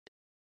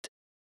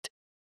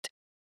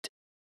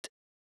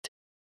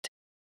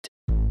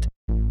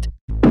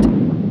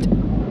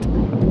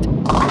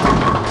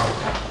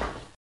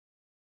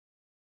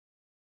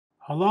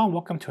Hello and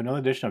welcome to another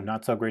edition of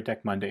Not So Great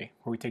Deck Monday,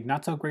 where we take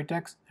not so great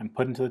decks and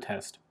put into the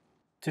test.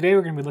 Today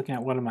we're going to be looking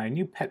at one of my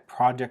new pet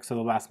projects of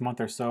the last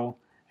month or so,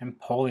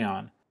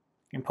 Empoleon.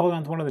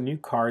 Empoleon is one of the new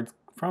cards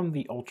from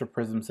the Ultra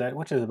Prism set,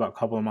 which is about a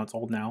couple of months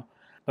old now.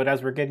 But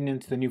as we're getting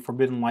into the new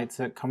Forbidden Light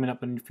set coming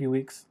up in a few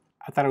weeks,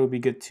 I thought it would be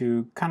good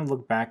to kind of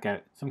look back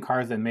at some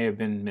cards that may have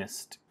been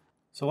missed.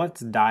 So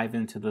let's dive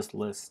into this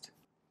list.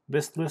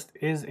 This list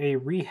is a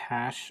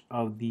rehash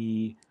of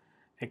the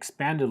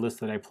expanded list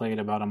that I played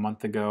about a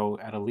month ago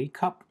at a League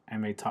Cup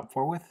and made top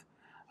 4 with.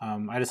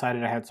 I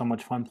decided I had so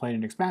much fun playing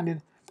in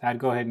expanded that I'd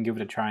go ahead and give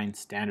it a try in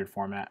standard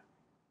format.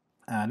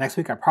 Next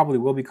week I probably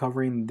will be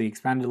covering the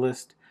expanded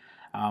list,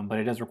 but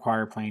it does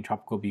require playing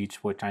Tropical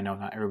Beach, which I know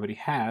not everybody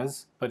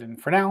has.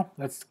 But for now,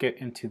 let's get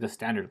into the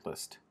standard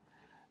list.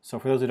 So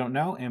for those who don't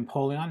know,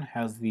 Empoleon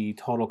has the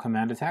total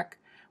command attack,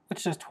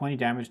 which does 20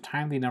 damage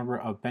times the number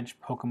of bench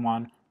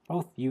Pokemon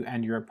both you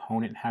and your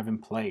opponent have in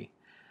play.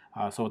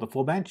 So with a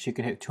full bench, you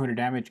can hit 200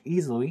 damage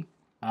easily.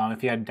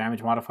 If you had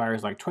damage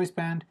modifiers like Choice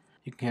Band,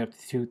 you can hit up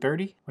to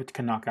 230, which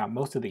can knock out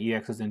most of the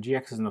EXs and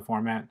GXs in the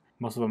format,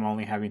 most of them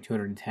only having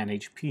 210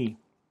 HP.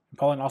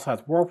 Empoleon also has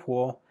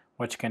Whirlpool,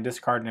 which can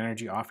discard an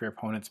energy off your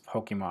opponent's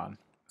Pokemon.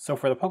 So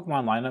for the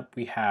Pokemon lineup,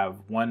 we have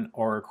one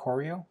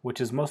Oricorio,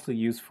 which is mostly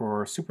used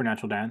for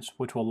supernatural damage,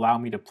 which will allow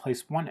me to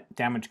place one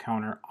damage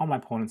counter on my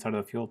opponent's side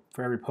of the field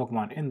for every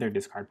Pokemon in their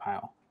discard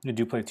pile. We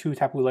do play 2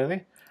 Tapu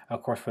Lele,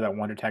 of course for that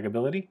Wonder Tag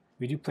ability.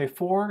 We do play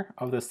 4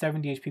 of the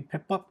 70 HP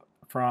Piplup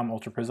from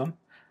Ultra Prism.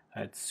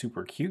 It's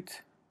super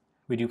cute.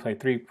 We do play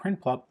 3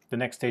 Prinplup, the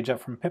next stage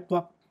up from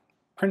Piplup.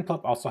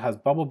 Prinplup also has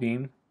Bubble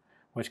Beam,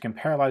 which can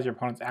paralyze your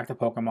opponent's active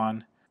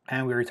Pokemon,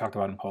 and we already talked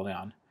about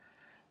Empoleon.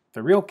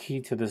 The real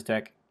key to this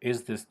deck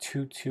is this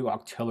 2/2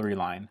 Octillery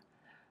line.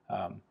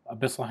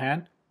 Abyssal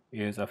Hand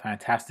is a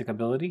fantastic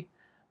ability,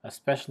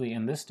 especially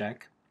in this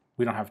deck.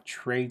 We don't have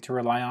trade to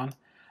rely on,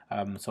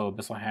 so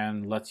Abyssal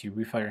Hand lets you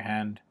refill your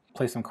hand,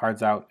 play some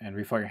cards out, and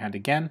refill your hand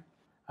again,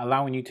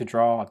 allowing you to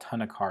draw a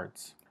ton of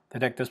cards. The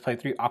deck does play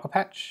 3 Aqua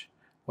Patch,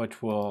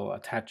 which will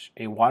attach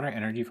a water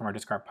energy from our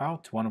discard pile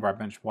to one of our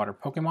bench water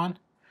Pokemon.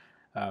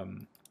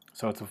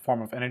 So it's a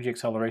form of energy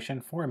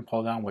acceleration for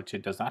Empoleon, which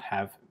it does not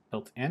have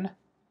built in.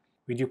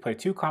 We do play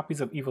 2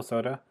 copies of Evil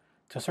Soda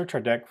to search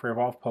our deck for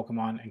evolved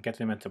Pokemon and get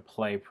them into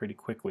play pretty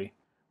quickly.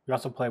 We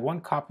also play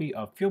 1 copy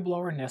of Field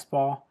Blower, Nest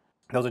Ball.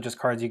 Those are just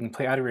cards you can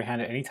play out of your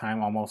hand at any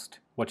time almost,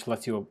 which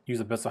lets you use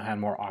Abyssal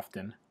Hand more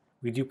often.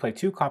 We do play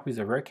 2 copies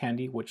of Rare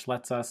Candy, which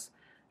lets us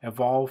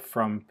evolve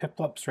from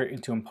Piplup straight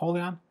into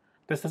Empoleon.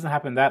 This doesn't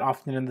happen that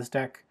often in this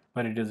deck,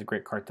 but it is a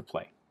great card to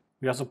play.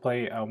 We also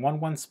play a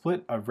 1/1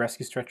 split of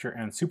Rescue Stretcher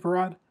and Super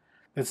Rod.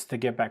 This is to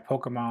get back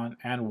Pokemon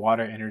and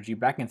water energy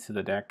back into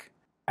the deck,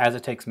 as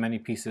it takes many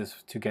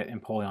pieces to get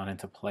Empoleon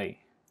into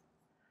play.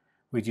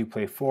 We do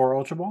play 4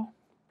 Ultra Ball,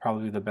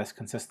 probably the best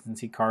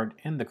consistency card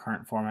in the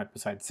current format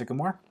besides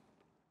Sycamore.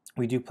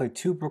 We do play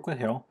 2 Brooklet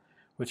Hill,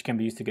 which can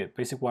be used to get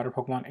basic water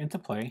Pokemon into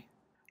play.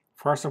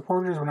 For our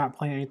supporters, we're not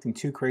playing anything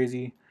too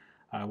crazy.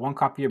 1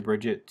 copy of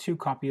Bridget, 2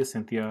 copies of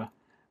Cynthia,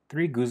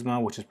 3 Guzma,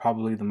 which is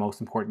probably the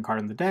most important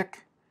card in the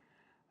deck,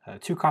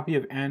 2 copies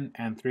of N,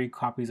 and 3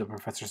 copies of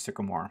Professor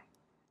Sycamore.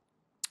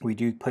 We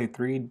do play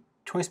 3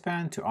 Choice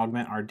Band to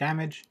augment our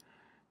damage,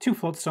 2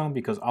 Floatstone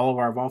because all of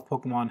our evolved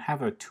Pokemon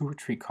have a 2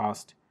 retreat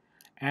cost,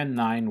 and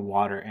 9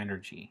 water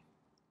energy.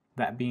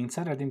 That being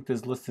said, I think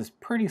this list is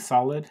pretty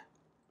solid,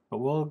 but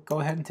we'll go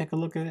ahead and take a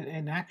look at it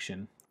in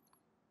action.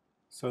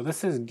 So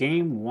this is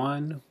game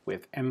 1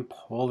 with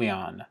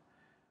Empoleon.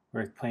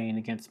 We're playing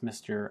against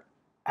Mr.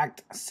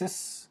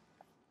 Actsis.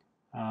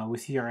 We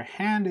see our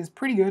hand is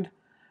pretty good.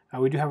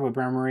 We do have a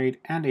Bramarade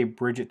and a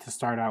Bridget to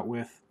start out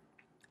with.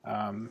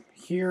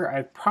 Here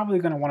I'm probably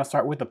going to want to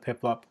start with a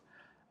Piplup.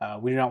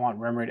 We do not want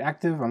Bramarade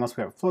active unless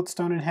we have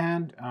Floatstone in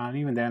hand, and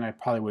even then I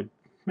probably would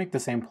make the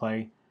same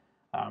play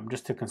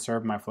just to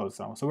conserve my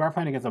Floatstone. So we are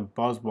playing against a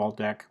Buzzwole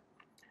deck.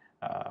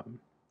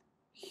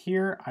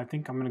 Here I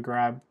think I'm going to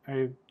grab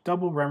a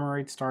double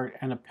Remoraid start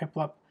and a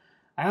Piplup.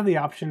 I have the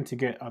option to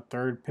get a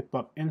 3rd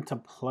Piplup into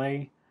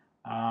play,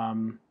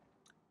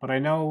 but I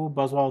know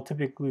Buzzwole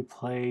typically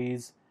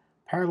plays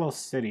Parallel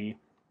City,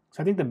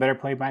 so I think the better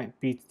play might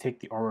be to take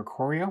the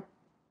Oricorio.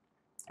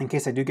 In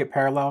case I do get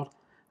paralleled,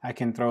 I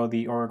can throw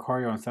the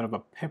Oricorio instead of a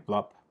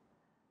Piplup.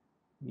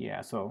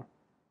 Yeah, so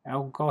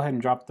I'll go ahead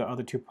and drop the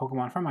other 2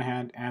 Pokemon from my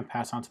hand and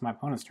pass on to my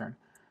opponent's turn.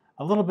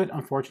 A little bit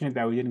unfortunate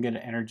that we didn't get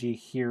an energy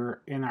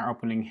here in our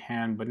opening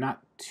hand, but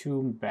not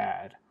too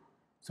bad.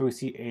 So we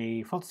see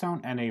a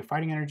Floatstone and a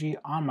Fighting Energy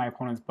on my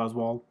opponent's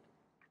Buzzwole.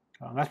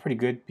 That's pretty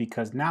good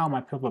because now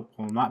my Piplup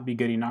will not be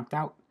getting knocked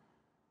out,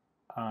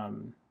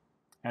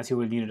 as he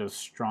would have needed a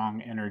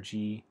strong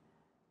energy,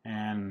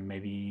 and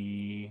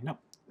maybe nope.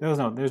 There's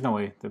no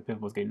way the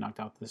Piplup was getting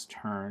knocked out this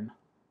turn.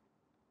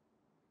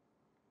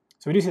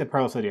 So we do see the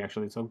Parallel City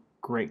actually, so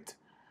great.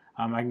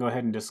 I can go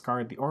ahead and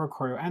discard the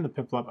Oricorio and the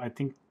Piplup. I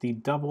think the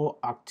double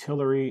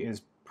Octillery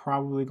is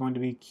probably going to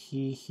be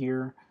key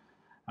here.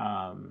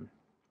 And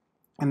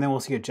then we'll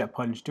see a Jet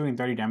Punch doing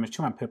 30 damage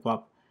to my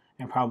Piplup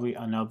and probably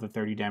another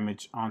 30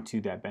 damage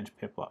onto that bench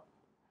Piplup.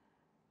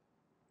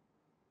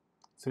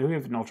 So we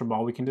have an Ultra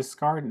Ball. We can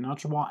discard an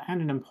Ultra Ball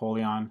and an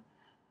Empoleon.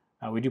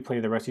 We do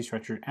play the Rescue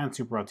Stretcher and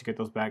Super Rod to get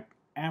those back.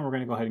 And we're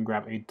going to go ahead and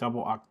grab a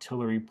double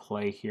Octillery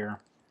play here.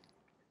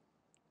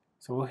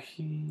 So we'll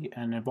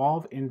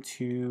evolve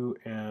into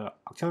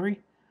Octillery,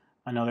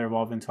 another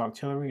evolve into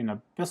Octillery,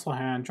 an Abyssal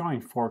Hand, drawing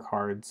 4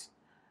 cards.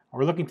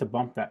 We're looking to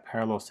bump that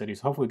Parallel City,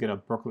 so hopefully we get a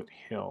Brooklet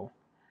Hill.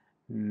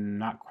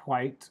 Not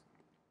quite.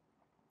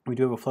 We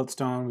do have a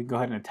Floatstone. We can go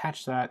ahead and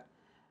attach that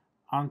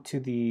onto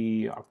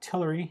the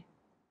Octillery,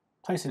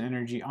 place an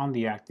energy on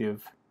the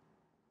active,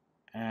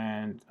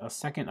 and a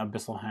second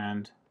Abyssal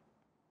Hand.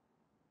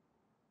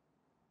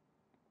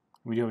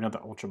 We do have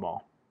another Ultra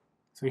Ball.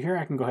 So here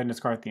I can go ahead and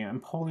discard the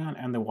Empoleon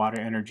and the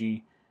Water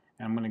Energy,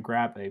 and I'm going to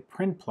grab a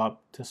Prinplup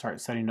to start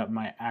setting up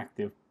my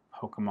active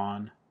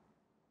Pokemon.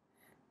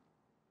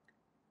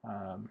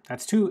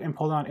 That's 2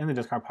 Empoleon in the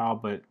discard pile,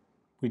 but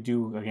we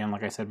do, again,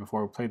 like I said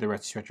before, play the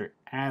Rescue Stretcher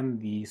and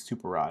the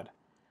Super Rod.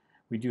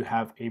 We do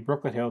have a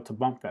Brooklet Hill to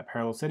bump that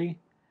Parallel City.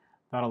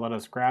 That'll let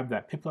us grab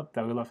that Piplup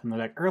that we left in the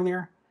deck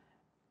earlier,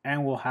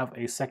 and we'll have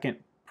a second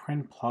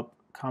Prinplup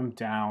come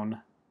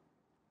down.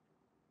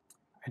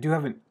 I do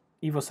have an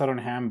Evosoda in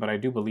hand, but I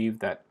do believe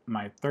that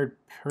my third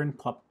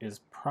Prinplup is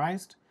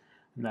prized,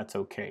 and that's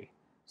okay.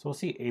 So we'll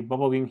see a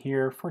Bubble Beam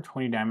here for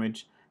 20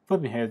 damage,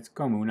 flipping heads,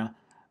 go Muna,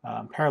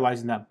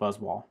 paralyzing that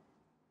Buzzwole.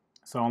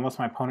 So unless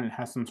my opponent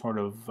has some sort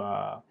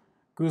of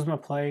Guzma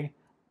play,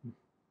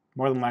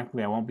 more than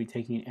likely I won't be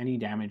taking any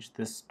damage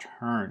this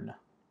turn.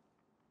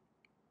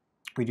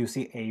 We do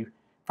see a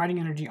Fighting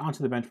Energy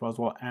onto the bench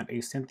Buzzwole and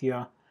a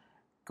Cynthia,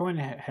 going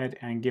ahead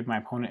and give my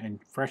opponent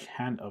a fresh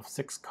hand of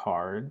 6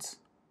 cards.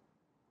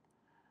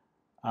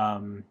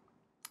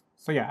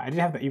 So yeah, I did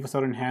have the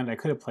Evosoda in hand. I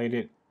could have played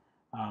it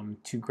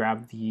to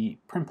grab the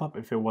Prinplup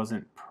if it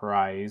wasn't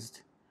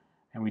prized.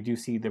 And we do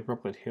see the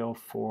Brooklet Hill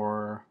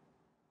for,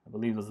 I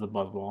believe it was the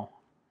Buzzwole,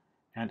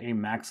 and a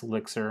Max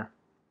Elixir.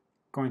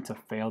 Going to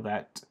fail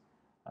that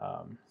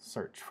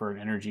search for an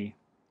energy,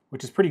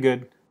 which is pretty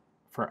good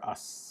for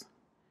us.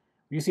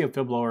 We do see a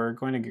Fiblower,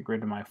 going to get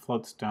rid of my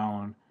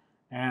Floatstone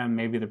and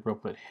maybe the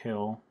Brooklet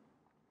Hill.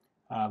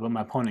 But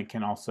my opponent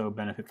can also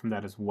benefit from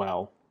that as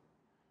well.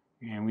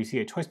 And we see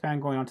a Choice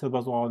Band going onto the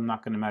Buzzwole,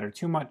 not going to matter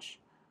too much.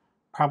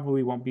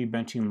 Probably won't be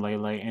benching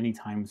Lele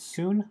anytime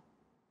soon.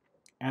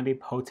 And a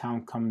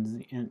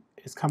Potown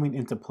is coming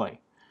into play.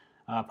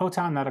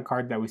 Potown, not a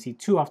card that we see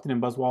too often in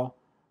Buzzwole,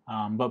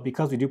 but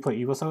because we do play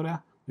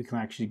Evosoda, we can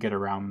actually get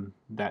around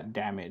that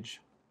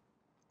damage.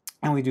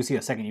 And we do see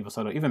a second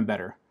Evosoda, even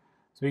better.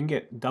 So we can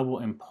get double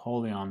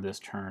Empoleon this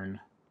turn.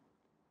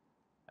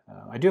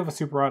 I do have a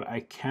Super Rod. I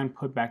can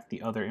put back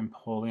the other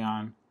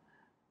Empoleon.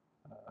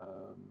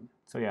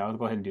 So yeah, I'll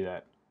go ahead and do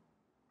that.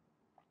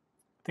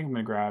 I think I'm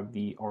going to grab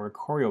the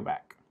Oricorio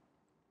back.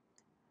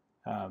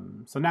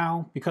 So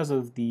now, because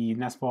of the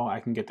Nest Ball, I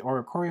can get the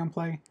Oricorio in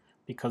play.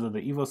 Because of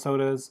the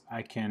Evosodas,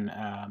 I can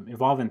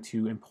evolve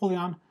into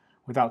Empoleon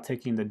without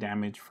taking the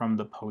damage from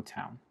the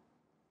Potown.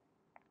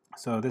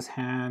 So this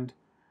hand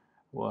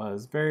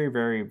was very,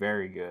 very,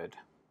 very good.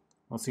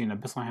 We'll see an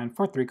Abyssal Hand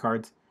for 3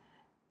 cards.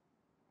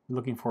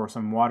 Looking for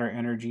some Water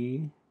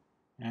Energy.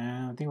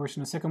 And I think we're just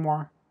in a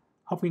Sycamore.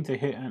 Hoping to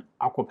hit an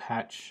Aqua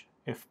Patch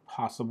if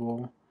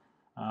possible.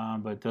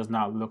 But it does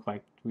not look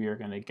like we are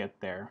going to get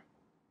there.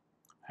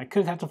 I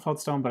could have to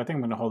Floatstone, but I think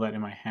I'm going to hold that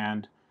in my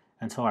hand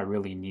until I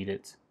really need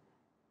it.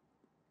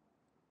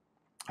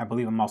 I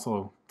believe I'm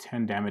also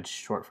 10 damage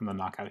short from the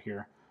knockout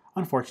here.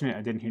 Unfortunate,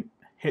 I didn't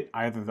hit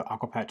either the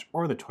Aqua Patch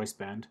or the Choice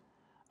Band,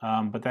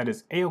 but that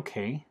is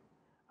a-okay.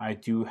 I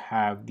do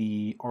have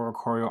the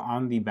Oricorio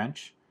on the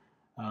bench,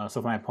 so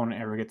if my opponent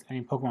ever gets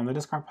any Pokemon in the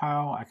discard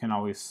pile, I can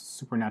always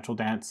Supernatural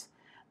Dance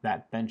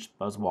that bench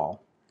Buzzwole.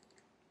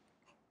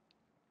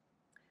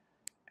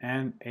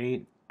 And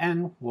a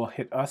N will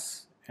hit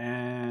us,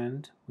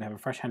 and we have a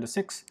fresh hand of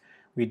 6.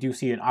 We do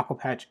see an Aqua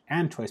Patch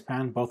and Choice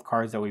Band, both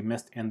cards that we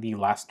missed in the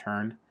last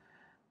turn.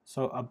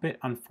 So a bit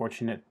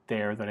unfortunate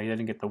there that I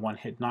didn't get the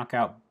one-hit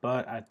knockout,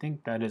 but I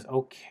think that is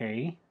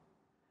okay.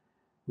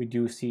 We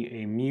do see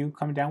a Mew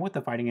coming down with the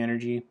Fighting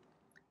Energy.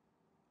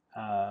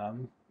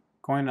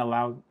 Going to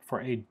allow for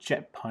a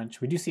Jet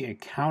Punch. We do see a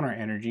Counter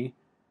Energy.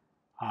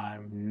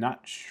 I'm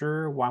not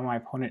sure why my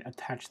opponent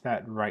attached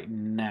that right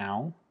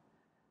now.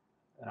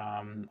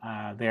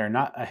 They are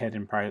not ahead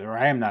in prize, or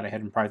I am not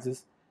ahead in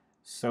prizes.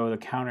 So the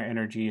Counter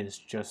Energy is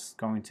just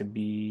going to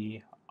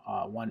be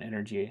 1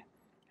 energy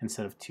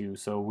instead of 2.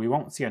 So we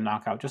won't see a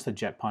knockout, just a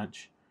Jet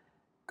Punch.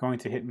 Going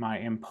to hit my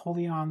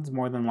Empoleons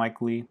more than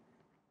likely.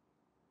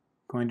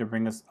 Going to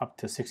bring us up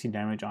to 60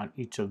 damage on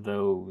each of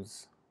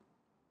those.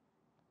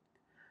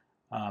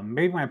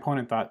 Maybe my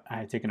opponent thought I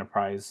had taken a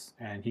prize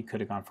and he could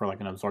have gone for like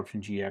an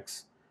Absorption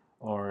GX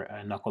or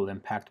a Knuckle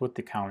Impact with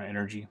the Counter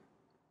Energy.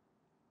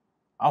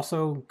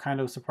 Also kind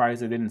of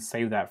surprised they didn't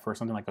save that for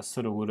something like a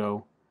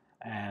Sudowoodo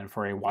and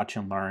for a Watch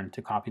and Learn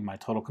to copy my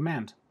Total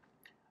Command.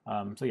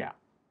 So yeah.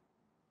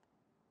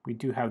 We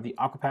do have the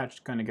Aqua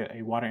Patch, going to get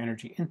a Water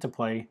Energy into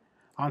play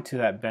onto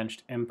that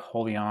benched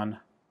Empoleon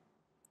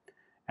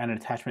and an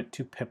attachment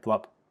to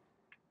Piplup.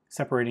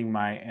 separating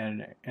my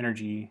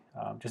energy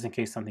just in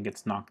case something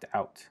gets knocked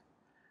out.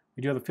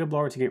 We do have the Field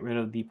Blower to get rid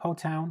of the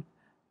Po-Town,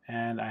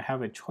 and I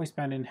have a Choice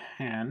Band in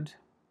hand.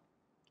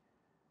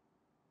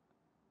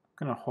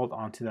 I'm going to hold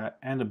on to that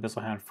and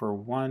Abyssal Hand for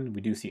one. We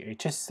do see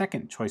a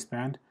second Choice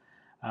Band.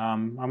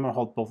 I'm going to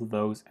hold both of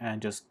those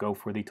and just go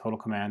for the Total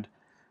Command,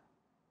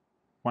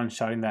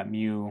 one-shotting that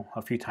Mew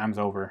a few times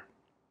over.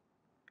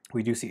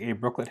 We do see a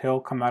Brooklet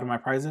Hill come out of my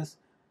prizes.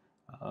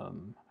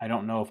 I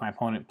don't know if my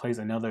opponent plays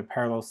another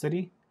Parallel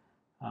City,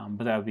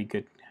 but that would be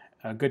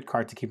a good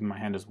card to keep in my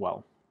hand as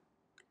well.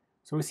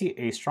 So we see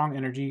a Strong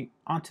Energy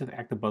onto the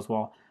active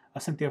Buzzwole, a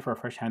Cynthia for a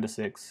fresh hand of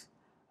 6,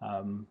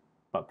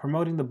 but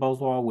promoting the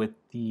Buzzwole with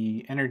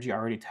the energy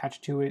already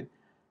attached to it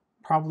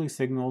probably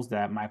signals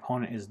that my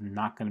opponent is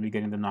not going to be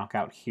getting the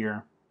knockout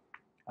here,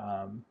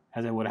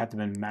 as it would have to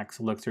been max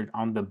elixir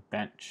on the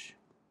bench.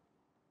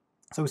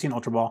 So we see an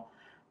Ultra Ball,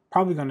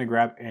 probably going to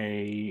grab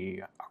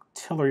a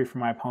Octillery for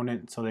my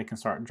opponent so they can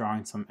start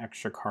drawing some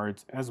extra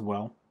cards as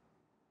well.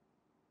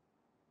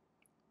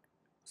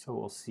 So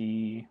we'll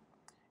see.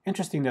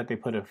 Interesting that they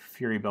put a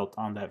Fury Belt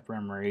on that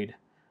Remoraid.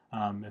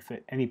 If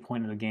at any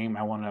point in the game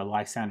I want to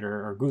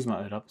Lysander or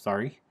Guzma it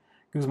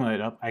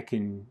up, I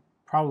can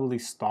probably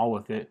stall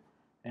with it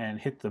and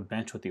hit the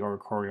bench with the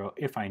Oricorio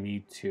if I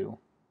need to.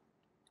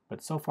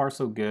 But so far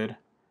so good.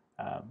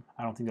 I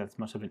don't think that's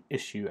much of an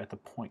issue at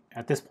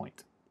this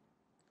point.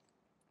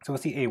 So we'll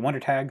see a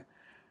Wonder Tag.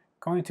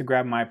 Going to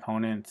grab my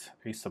opponent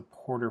a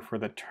Supporter for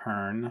the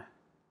turn.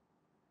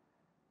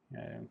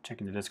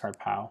 Checking the discard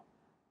pile.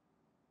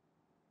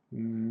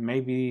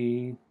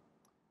 Maybe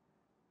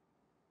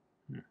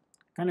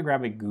going to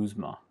grab a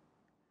Guzma.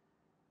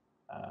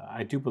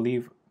 I do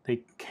believe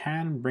they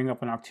can bring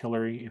up an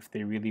Octillery if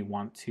they really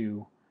want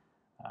to.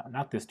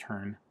 Not this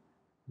turn,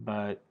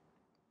 but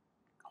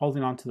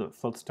holding on to the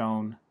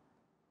Floatstone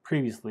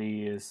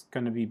previously is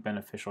going to be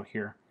beneficial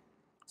here.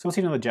 So we'll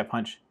see another Jet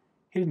Punch,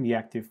 hitting the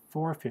active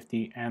for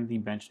 50 and the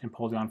benched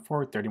Empoleon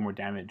for 30 more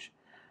damage.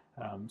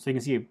 So you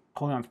can see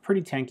Empoleon's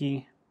pretty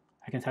tanky.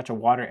 I can attach a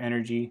Water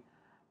Energy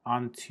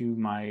onto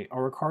my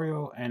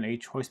Oricorio and a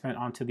Choice Band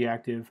onto the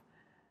active.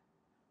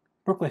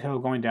 Brooklet Hill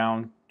going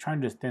down,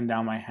 trying to thin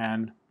down my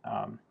hand,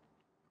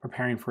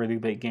 preparing for the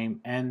late game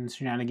end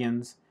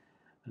shenanigans.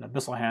 An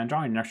Abyssal Hand,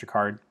 drawing an extra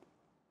card.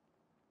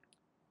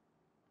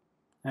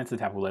 And it's a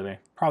Tapu Lele.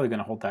 Probably going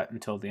to hold that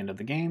until the end of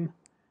the game.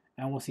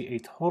 And we'll see a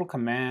Total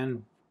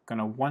Command. Going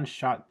to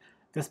one-shot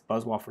this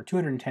Buzzwole for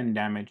 210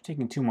 damage,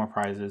 taking 2 more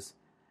prizes,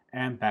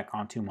 and back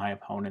onto my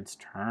opponent's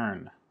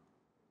turn.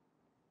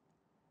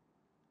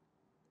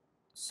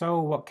 So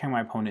what can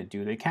my opponent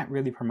do? They can't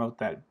really promote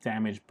that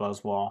damaged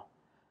Buzzwole.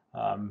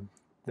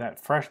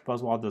 That fresh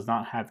Buzzwole does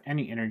not have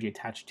any energy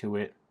attached to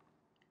it.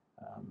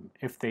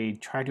 If they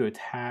try to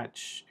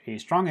attach a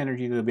Strong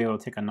Energy, they'll be able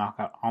to take a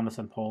knockout on this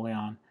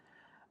Empoleon.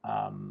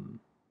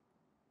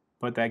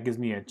 But that gives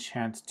me a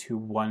chance to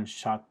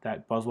one-shot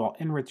that Buzzwole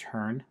in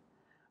return.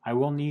 I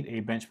will need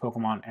a bench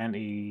Pokemon and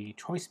a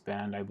Choice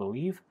Band, I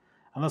believe,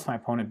 unless my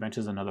opponent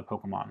benches another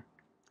Pokemon.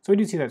 So we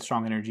do see that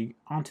Strong Energy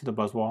onto the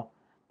Buzzwole.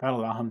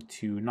 That'll allow him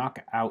to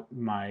knock out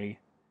my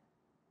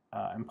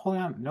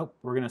Empoleon. Nope,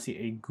 we're going to see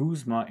a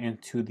Guzma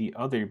into the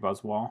other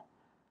Buzzwole.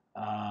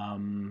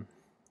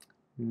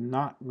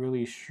 Not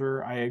really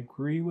sure I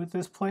agree with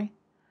this play.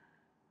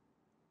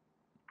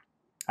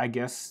 I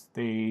guess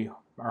they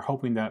are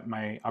hoping that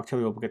my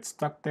Octillery will get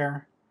stuck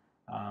there.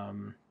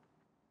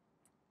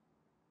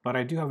 But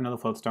I do have another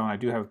Floatstone. I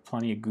do have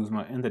plenty of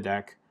Guzma in the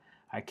deck.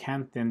 I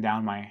can thin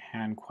down my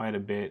hand quite a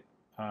bit.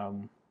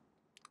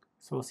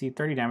 So we'll see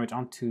 30 damage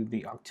onto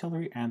the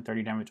Octillery and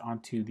 30 damage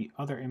onto the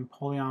other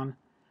Empoleon.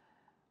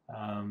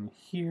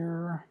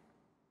 Here,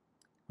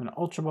 I'm going to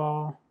Ultra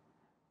Ball,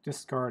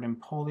 discard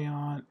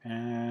Empoleon,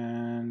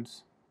 and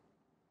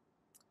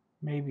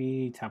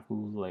maybe Tapu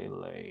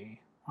Lele.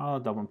 I'll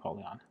double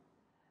Empoleon.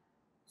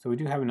 So we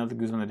do have another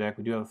Guzma in the deck.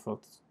 We do have a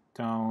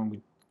Floatstone.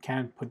 We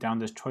can put down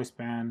this Choice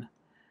Band.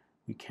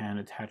 We can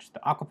attach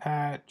the Aqua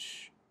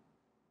Patch.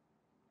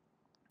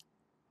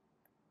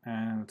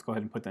 And let's go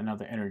ahead and put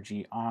another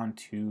energy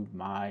onto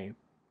my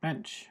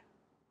bench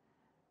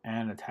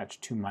and attach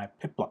to my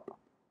Piplup.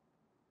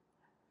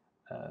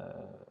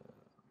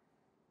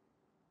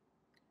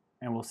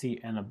 And we'll see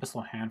an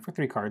Abyssal Hand for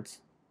 3 cards.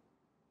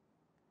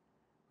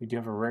 We do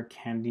have a Rare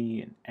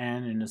Candy, an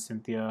N, and a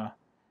Cynthia.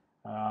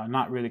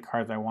 Not really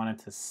cards I wanted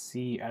to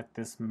see at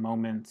this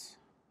moment.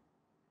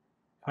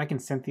 If I can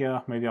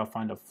Cynthia, maybe I'll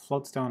find a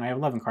Floatstone. I have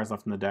 11 cards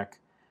left in the deck.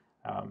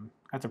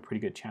 That's a pretty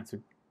good chance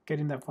of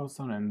getting that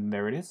Floatstone, and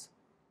there it is.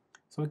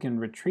 So we can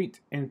retreat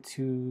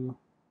into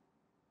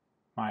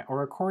my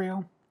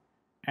Oricorio,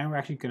 and we're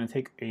actually going to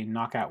take a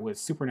knockout with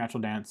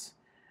Supernatural Dance.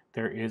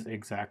 There is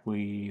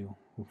exactly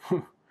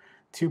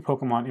 2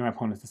 Pokemon in my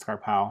opponent's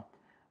discard pile,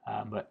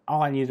 but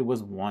all I needed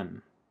was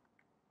 1.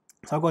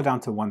 So I'll go down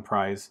to 1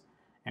 prize,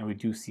 and we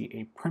do see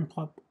a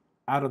Prinplup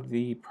out of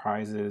the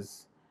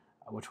prizes,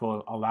 which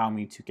will allow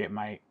me to get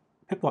my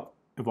Piplup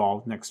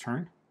evolved next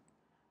turn.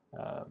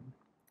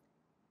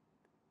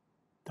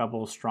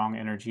 Double Strong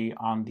Energy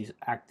on the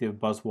active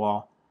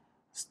Buzzwole.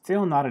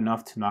 Still not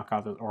enough to knock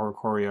out the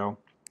Oricorio.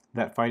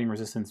 That fighting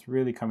resistance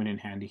really coming in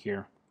handy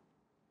here.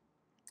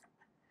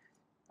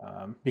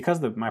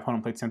 Because my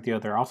opponent played Cynthia,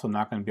 they're also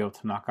not going to be able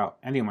to knock out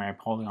any of my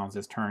Empoleons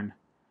this turn.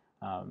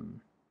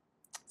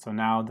 So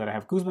now that I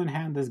have Guzma in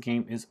hand, this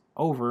game is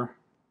over.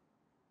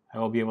 I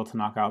will be able to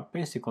knock out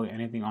basically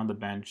anything on the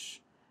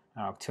bench.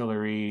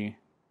 Octillery.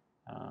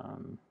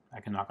 I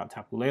can knock out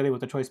Tapu Lele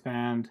with the Choice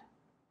Band.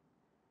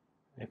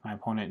 If my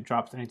opponent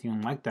drops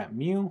anything like that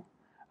Mew,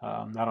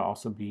 that'll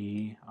also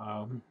be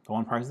the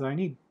one prize that I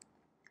need.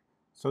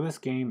 So this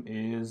game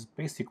is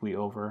basically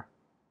over.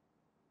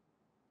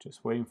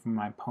 Just waiting for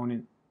my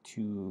opponent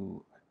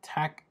to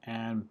attack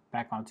and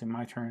back onto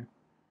my turn.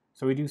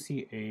 So we do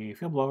see a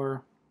Field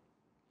Blower.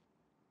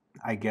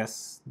 I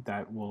guess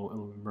that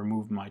will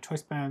remove my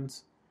Choice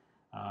Bands.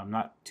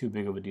 Not too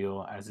big of a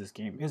deal as this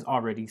game is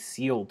already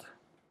sealed.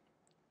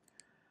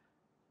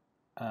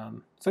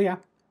 So yeah,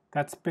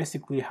 that's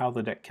basically how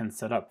the deck can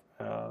set up.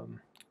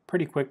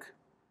 Pretty quick.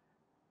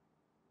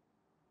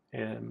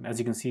 As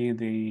you can see,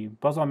 the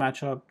Buzzsaw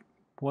matchup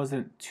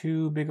wasn't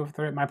too big of a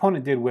threat. My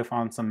opponent did whiff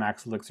on some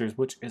max elixirs,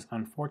 which is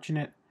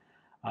unfortunate,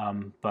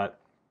 but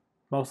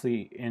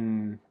mostly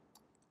in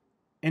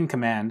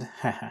command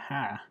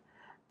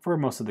for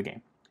most of the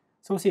game.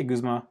 So we'll see a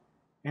Guzma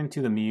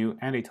into the Mew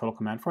and a total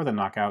command for the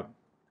knockout.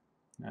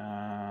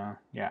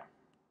 Yeah,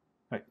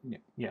 but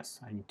yes,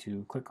 I need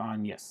to click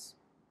on yes.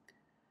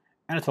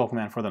 And a total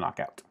command for the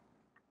knockout.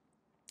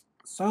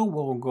 So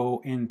we'll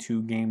go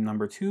into game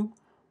number 2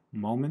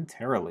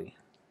 momentarily.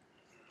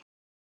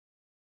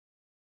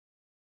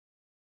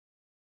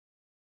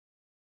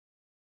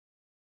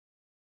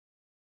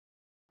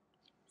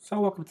 So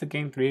welcome to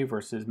game 3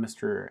 versus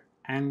Mr.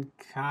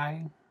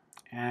 Ankai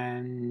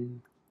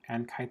and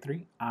Ankai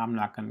 3. I'm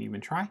not going to even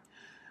try.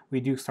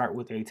 We do start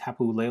with a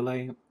Tapu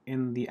Lele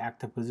in the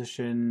active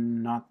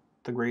position, not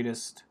the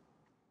greatest.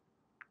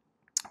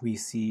 We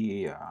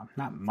see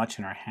not much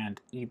in our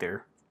hand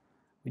either.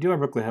 We do have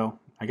Brooklet Hill.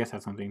 I guess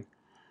that's something.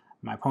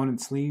 My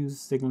opponent's sleeves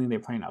signaling they're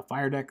playing a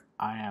fire deck.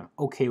 I am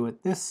okay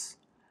with this.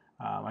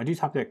 I do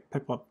top deck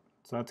Piplup,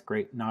 so that's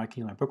great. Now I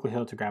can use my Brooklet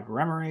Hill to grab a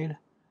Remoraid.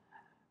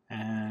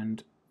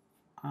 And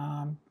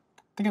I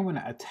think I'm going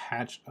to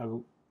attach a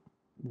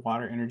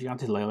Water Energy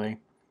onto Lele.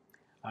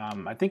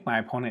 I think my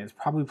opponent is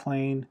probably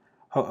playing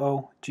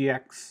Ho-Oh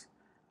GX.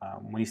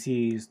 When he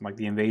sees like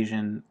the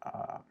invasion,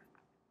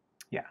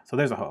 yeah, so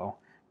there's a Ho-Oh.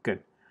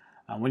 Good.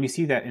 When you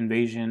see that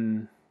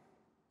invasion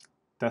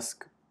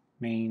Dusk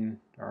Mane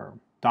or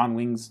Dawn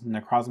Wings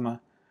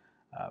Necrozma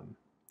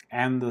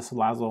and the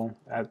Salazzle,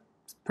 that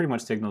pretty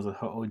much signals a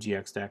Ho-Oh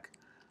GX deck.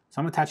 So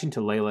I'm attaching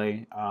to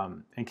Lele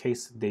in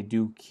case they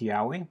do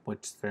Kiawe,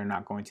 which they're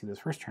not going to this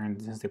first turn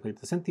since they played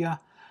the Cynthia.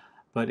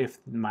 But if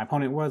my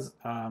opponent was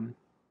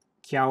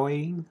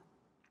Kiawe,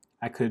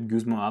 I could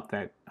Guzma up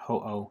that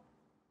Ho-Oh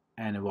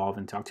and evolve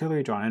into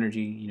Octillery, draw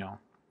energy, you know,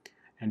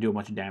 and do a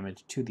bunch of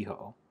damage to the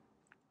Ho-Oh.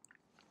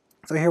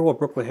 So here we'll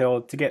Brooklet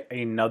Hill to get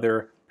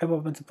another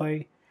Piplup into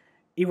play.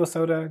 Evo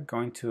Soda,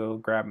 going to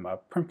grab a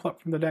Prinplup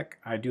from the deck.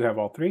 I do have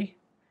all 3.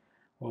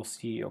 We'll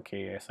see.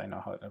 Okay, yes, I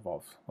know how it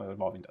evolves, what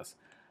evolving does.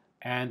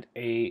 And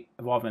a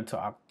evolve into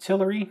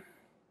Octillery.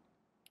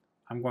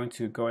 I'm going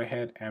to go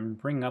ahead and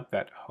bring up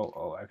that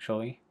Ho-Oh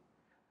actually,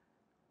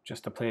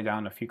 just to play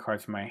down a few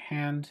cards from my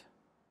hand.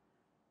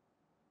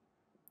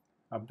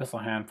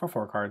 Abyssal Hand for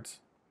 4 cards.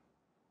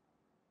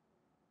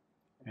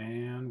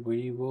 And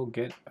we will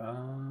get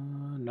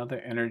another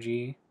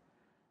energy.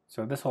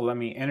 So this will let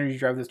me energy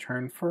drive this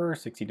turn for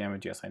 60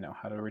 damage. Yes, I know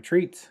how to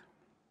retreat.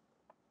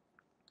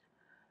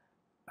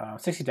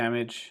 60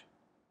 damage,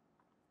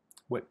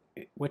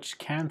 which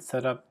can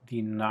set up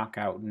the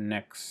knockout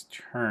next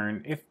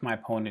turn if my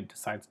opponent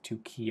decides to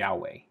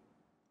Kiawe.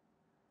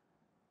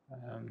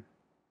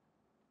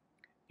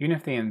 Even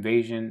if they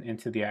invasion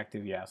into the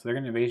active, yeah, so they're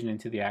going to invasion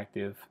into the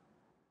active,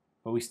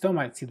 but we still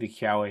might see the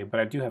Kiawe, but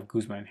I do have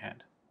Guzma in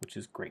hand, which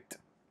is great.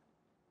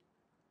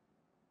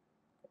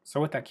 So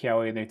with that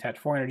Kiawe, they attach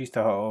 4 energies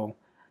to Ho-Oh.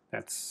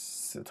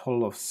 That's a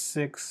total of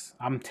 6.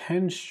 I'm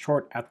 10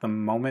 short at the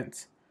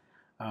moment,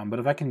 but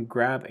if I can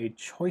grab a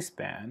Choice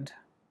Band,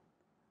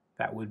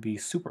 that would be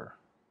super.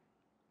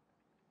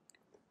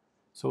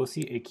 So we'll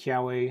see a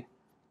Kiawe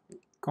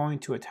going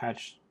to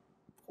attach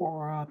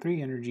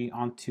 3 energy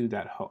onto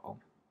that Ho-Oh.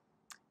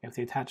 If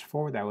they attach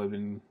 4, that would have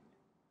been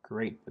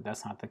great, but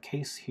that's not the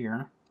case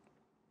here.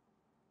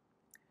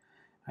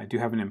 I do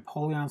have an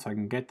Empoleon, so I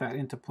can get that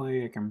into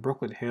play. I can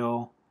Brooklet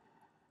Hill,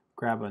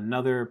 grab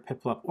another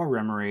Piplup or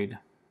Remoraid.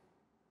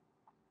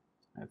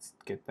 Let's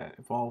get that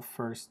evolve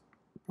first.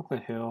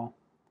 Brooklet Hill.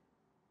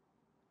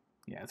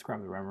 Yeah, let's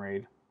grab the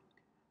Remoraid.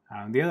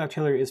 The other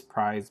Octillery is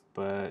prized,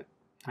 but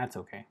that's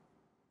okay.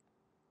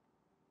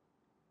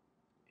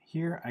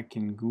 Here I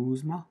can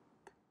Guzma,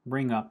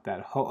 bring up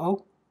that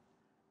Ho-Oh,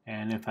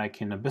 and if I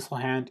can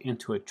Abyssal Hand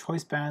into a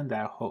Choice Band,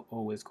 that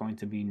Ho-Oh is going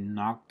to be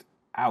knocked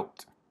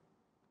out.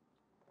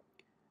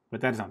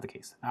 But that is not the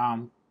case.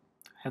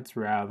 That's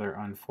rather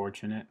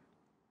unfortunate.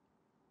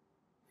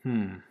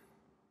 Well,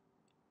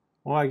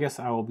 I guess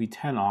I will be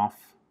 10 off.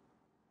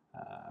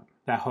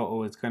 That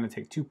Ho-Oh is going to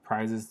take 2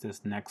 prizes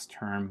this next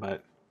turn,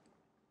 but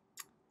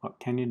what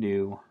can you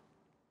do?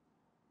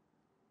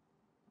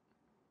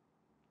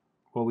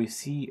 Well, we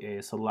see a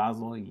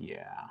Salazzle,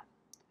 yeah.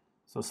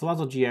 So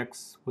Salazzle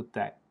GX with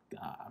that,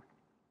 I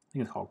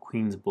think it's called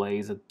Queen's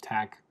Blaze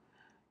attack,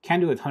 can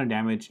do a ton of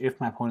damage if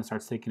my opponent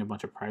starts taking a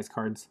bunch of prize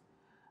cards.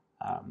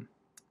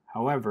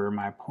 However,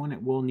 my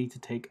opponent will need to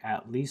take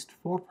at least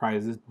 4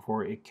 prizes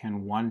before it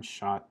can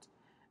one-shot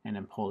an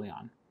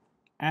Empoleon.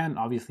 And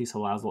obviously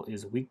Salazzle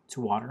is weak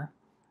to water,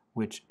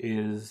 which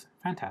is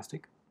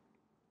fantastic.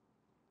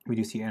 We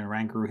do see an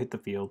Oranguru hit the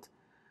field,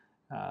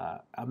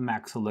 a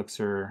Max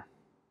Elixir,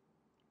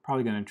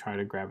 probably going to try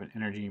to grab an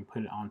energy and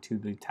put it onto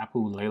the Tapu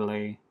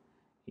Lele.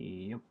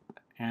 Yep,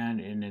 and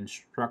an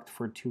Instruct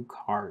for 2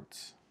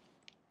 cards.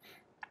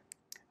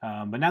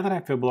 But now that I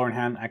have Field Blower in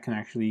hand, I can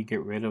actually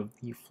get rid of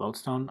the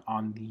Floatstone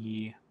on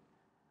the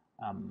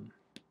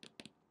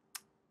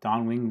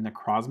Dawnwing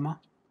Necrozma.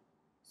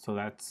 So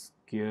that's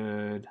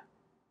good.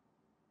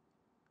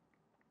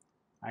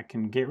 I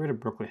can get rid of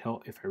Brooklet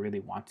Hill if I really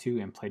want to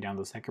and play down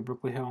the second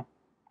Brooklet Hill.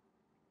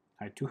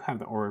 I do have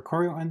the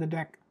Oricorio in the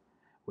deck,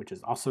 which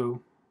is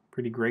also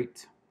pretty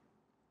great.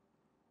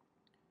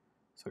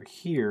 So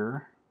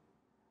here,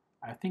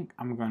 I think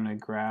I'm going to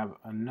grab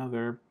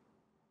another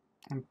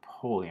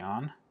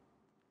Empoleon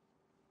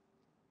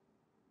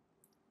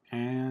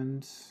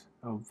and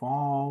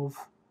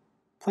evolve,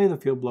 play the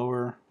Field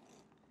Blower,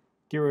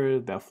 get rid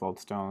of that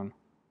Floatstone.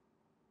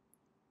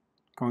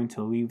 Going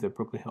to leave the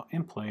Brooklet Hill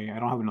in play. I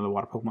don't have another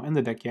water Pokemon in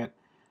the deck yet,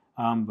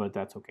 but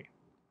that's okay.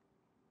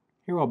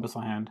 Hero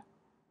Abyssal Hand.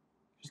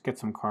 Just get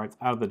some cards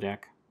out of the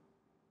deck.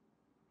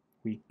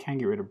 We can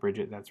get rid of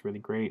Bridget, that's really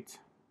great.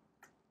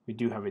 We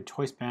do have a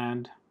Choice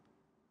Band.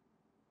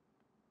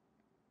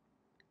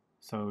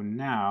 So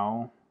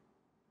now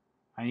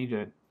I need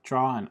to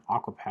draw an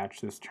Aqua Patch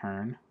this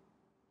turn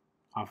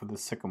off of the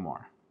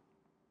Sycamore.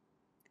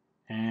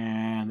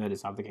 And that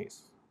is not the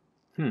case.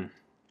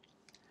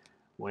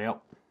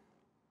 Well,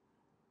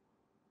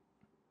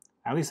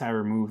 at least I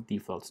removed the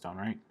Floatstone,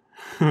 right?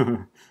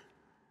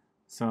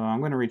 So I'm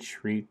going to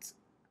retreat.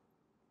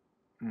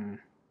 I'm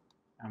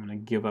going to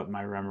give up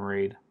my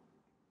Remoraid.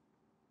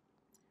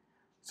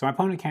 So my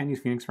opponent can't use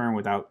Phoenix Burn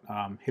without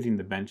hitting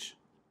the bench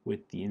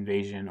with the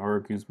Invasion or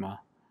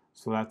Guzma.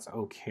 So that's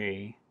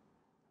okay.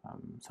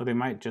 So they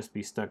might just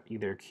be stuck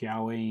either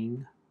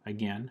Kiaweing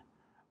again,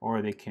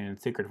 or they can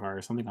Sacred Fire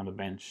or something on the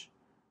bench.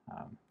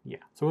 Yeah,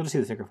 so we'll just see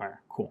the Sacred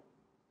Fire. Cool.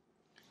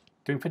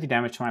 Doing 50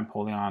 damage to my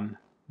Empoleon.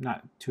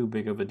 Not too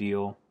big of a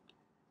deal.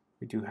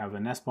 We do have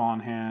a Nest Ball in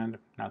hand,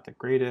 not the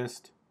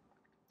greatest.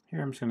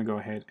 Here I'm just going to go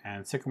ahead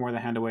and Sycamore the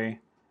hand away.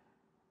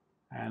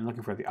 And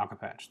looking for the Aqua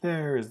Patch.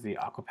 There is the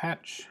Aqua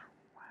Patch,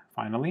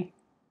 finally.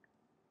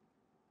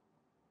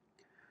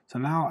 So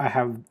now I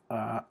have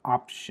an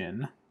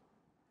option.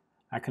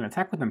 I can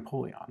attack with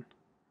Empoleon,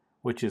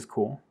 which is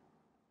cool.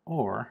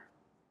 Or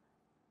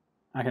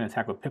I can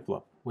attack with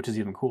Piplup, which is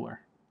even cooler.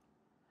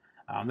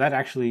 That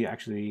actually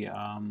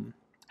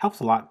helps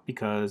a lot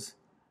because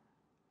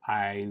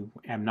I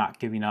am not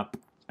giving up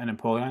an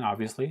Empoleon,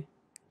 obviously.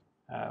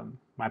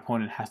 My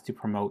opponent has to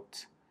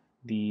promote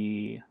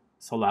the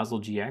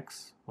Salazzle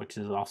GX, which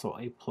is also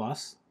a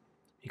plus,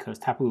 because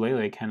Tapu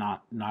Lele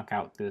cannot knock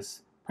out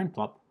this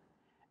Prinplup,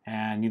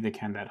 and neither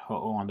can that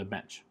Ho-Oh on the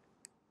bench.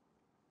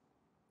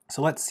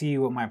 So let's see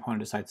what my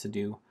opponent decides to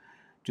do.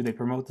 Do they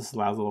promote the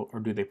Salazzle, or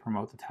do they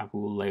promote the Tapu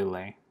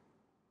Lele?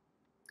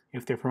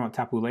 If they promote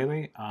Tapu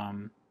Lele,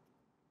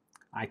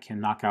 I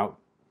can knock out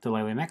the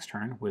Lele next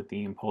turn with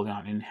the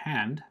Empoleon in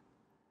hand.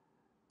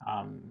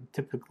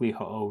 Typically,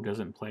 Ho-Oh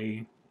doesn't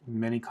play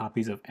many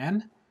copies of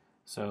N,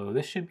 so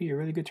this should be a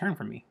really good turn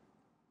for me.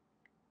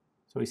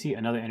 So we see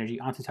another energy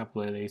onto Tapu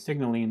Lele,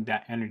 signaling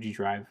that energy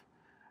drive.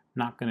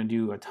 Not going to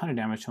do a ton of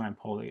damage to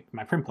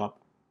my Prinplup,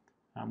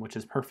 which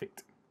is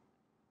perfect.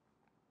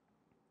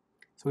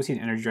 So we see an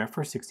energy drive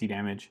for 60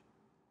 damage.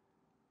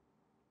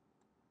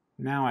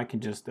 Now I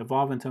can just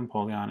evolve into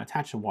Empoleon,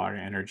 attach a water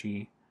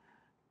energy,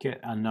 get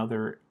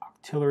another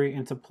Octillery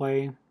into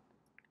play.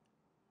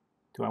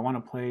 Do I want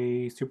to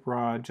play Super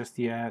Rod just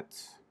yet?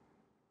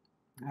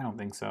 I don't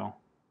think so.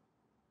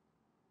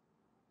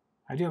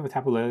 I do have a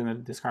Tapu Lele in the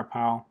discard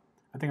pile.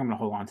 I think I'm going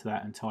to hold on to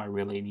that until I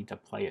really need to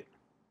play it.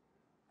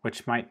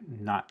 Which might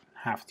not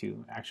have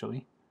to,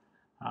 actually.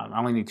 I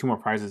only need 2 more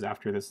prizes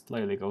after this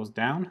Lele goes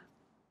down.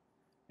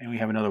 And we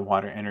have another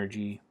water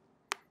energy.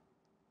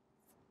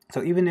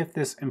 So even if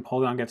this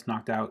Empoleon gets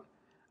knocked out,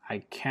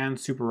 I can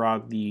Super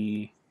Rod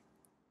the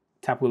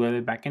Tapu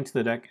Lele back into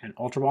the deck and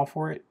Ultra Ball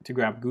for it to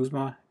grab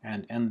Guzma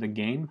and end the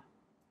game.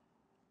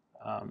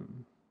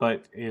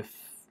 But if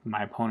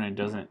my opponent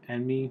doesn't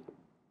end me,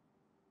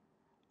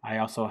 I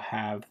also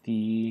have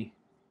the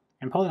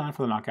Empoleon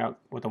for the knockout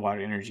with the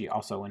water energy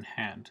also in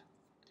hand.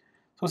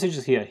 So let's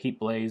just hit a Heat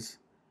Blaze,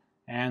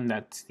 and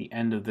that's the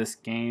end of this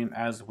game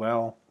as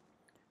well.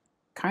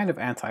 Kind of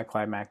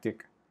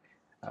anticlimactic.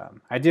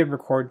 I did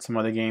record some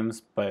other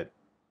games, but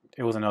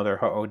it was another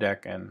Ho-Oh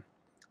deck, and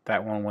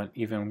that one went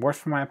even worse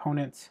for my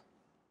opponents.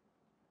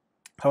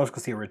 I was going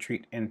to see a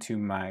retreat into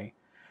my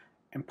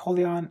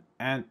Empoleon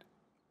and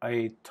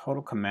a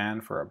total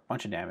command for a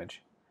bunch of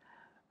damage.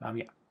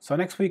 Yeah. So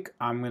next week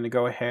I'm going to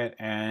go ahead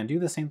and do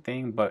the same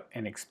thing but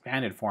in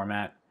expanded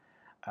format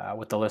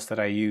with the list that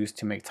I used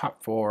to make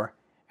top 4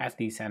 at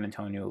the San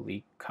Antonio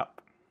League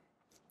Cup.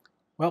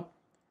 Well,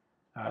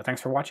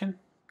 thanks for watching.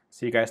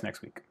 See you guys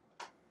next week.